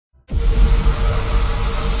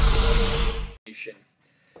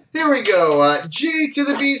Here we go. J to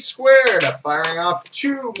the B squared. Firing off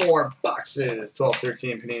 2 more boxes.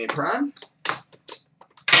 12-13 Panini Prime.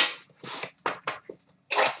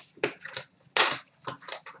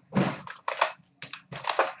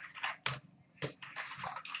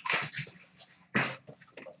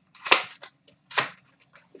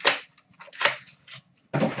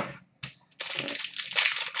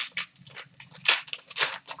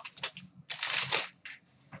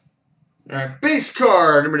 All right, base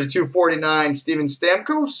card number 249, Steven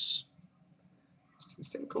Stamkos.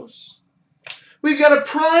 We've got a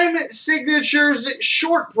Prime Signatures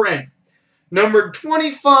short print, number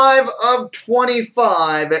 25 of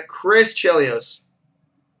 25 at Chris Chelios.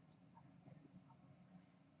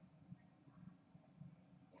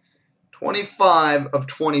 25 of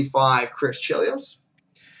 25, Chris Chelios.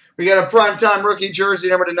 We got a primetime rookie jersey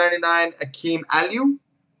number 299, Akeem Aliu.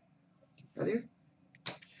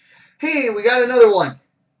 Hey, we got another one.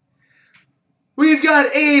 We've got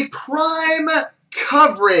a prime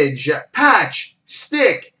coverage patch,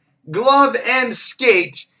 stick, glove, and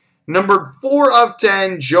skate, numbered 4 of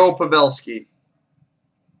 10, Joe Pavelski.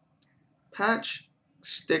 Patch,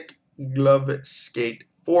 stick, glove, skate,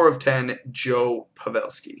 4 of 10, Joe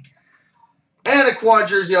Pavelski. And a quad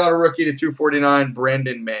jersey auto rookie to 249,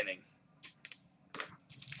 Brandon Manning.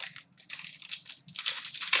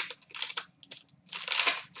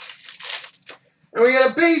 And we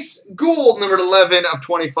got a base gold, numbered 11 of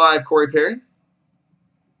 25, Corey Perry.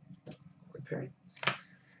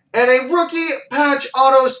 And a rookie patch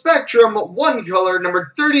auto spectrum, 1 color, numbered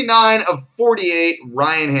 39 of 48,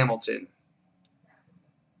 Ryan Hamilton.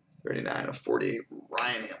 39 of 48,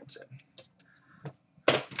 Ryan Hamilton.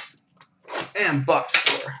 And box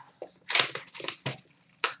score.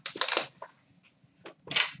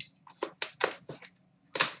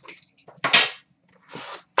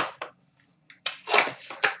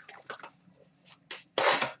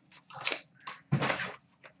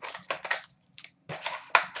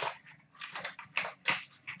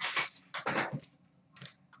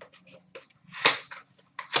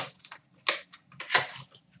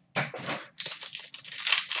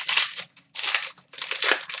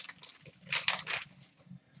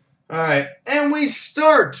 All right, and we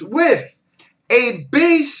start with a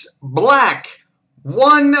base black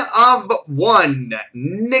 1 of 1,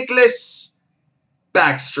 Nicklas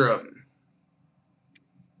Backstrom.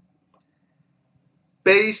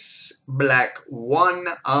 Base black 1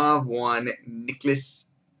 of 1,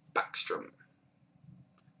 Nicklas Backstrom.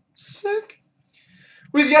 Sick.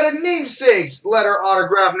 We've got a namesakes letter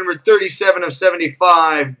autograph number 37 of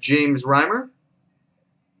 75, James Reimer.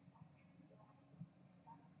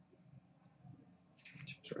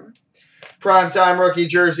 Primetime rookie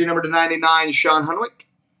jersey number 299, Sean Hunwick.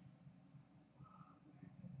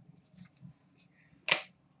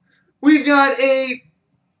 We've got a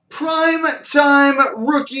primetime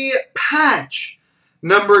rookie patch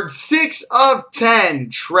numbered 6 of 10,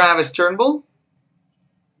 Travis Turnbull.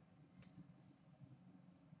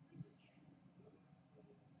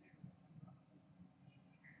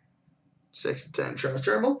 Six of 10, Travis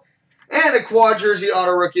Turnbull. And a quad jersey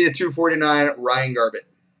auto rookie at 249, Ryan Garbett.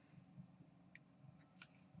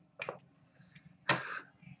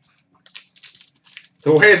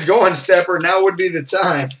 The way it's going, Stepper, now would be the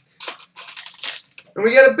time. And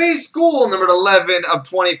we got a base gold, numbered 11 of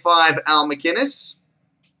 25, Al McInnes.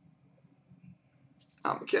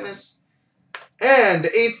 And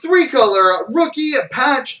a 3-color rookie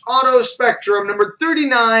patch auto spectrum, number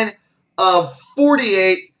 39 of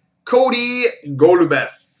 48, Cody Golubev.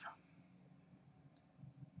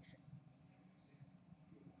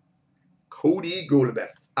 Cody Golubev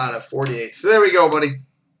out of 48. So there we go, buddy.